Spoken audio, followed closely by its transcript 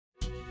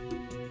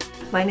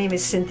My name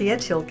is Cynthia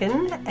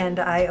Tilkin, and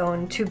I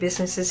own two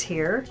businesses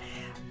here.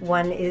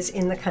 One is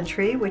in the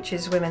country, which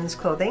is women's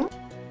clothing,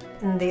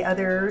 and the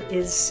other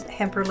is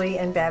Hemperly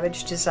and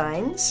Babbage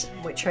Designs,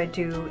 which I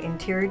do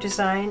interior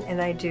design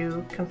and I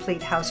do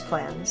complete house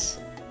plans.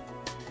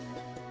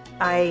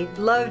 I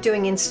love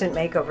doing instant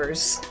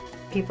makeovers.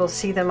 People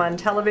see them on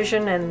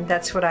television, and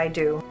that's what I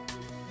do.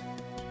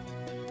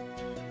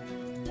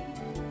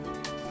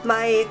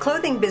 My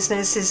clothing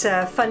business is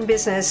a fun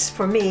business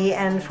for me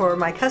and for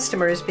my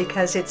customers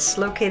because it's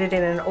located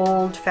in an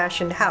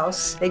old-fashioned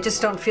house. They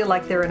just don't feel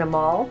like they're in a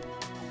mall.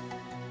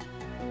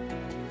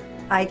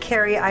 I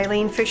carry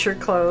Eileen Fisher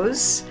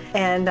clothes,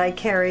 and I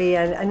carry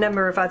a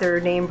number of other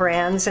name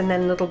brands and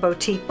then little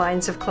boutique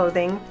lines of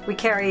clothing. We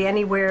carry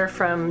anywhere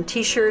from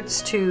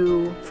t-shirts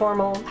to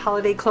formal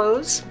holiday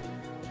clothes.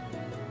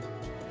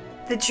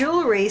 The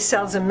jewelry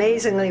sells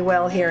amazingly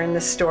well here in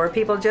the store.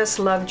 People just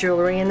love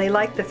jewelry, and they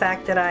like the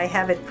fact that I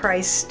have it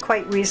priced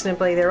quite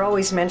reasonably. They're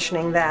always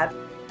mentioning that.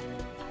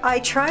 I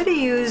try to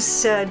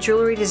use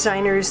jewelry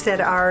designers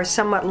that are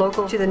somewhat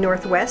local to the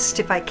Northwest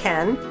if I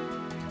can.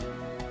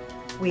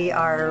 We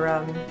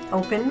are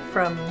open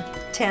from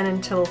 10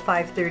 until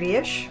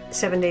 5:30-ish,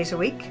 7 days a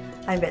week.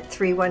 I'm at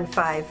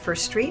 315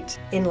 First Street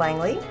in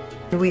Langley.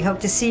 We hope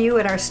to see you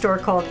at our store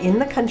called In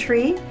the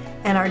Country,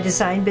 and our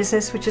design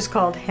business, which is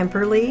called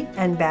Hemperly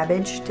and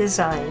Babbage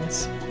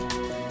Designs.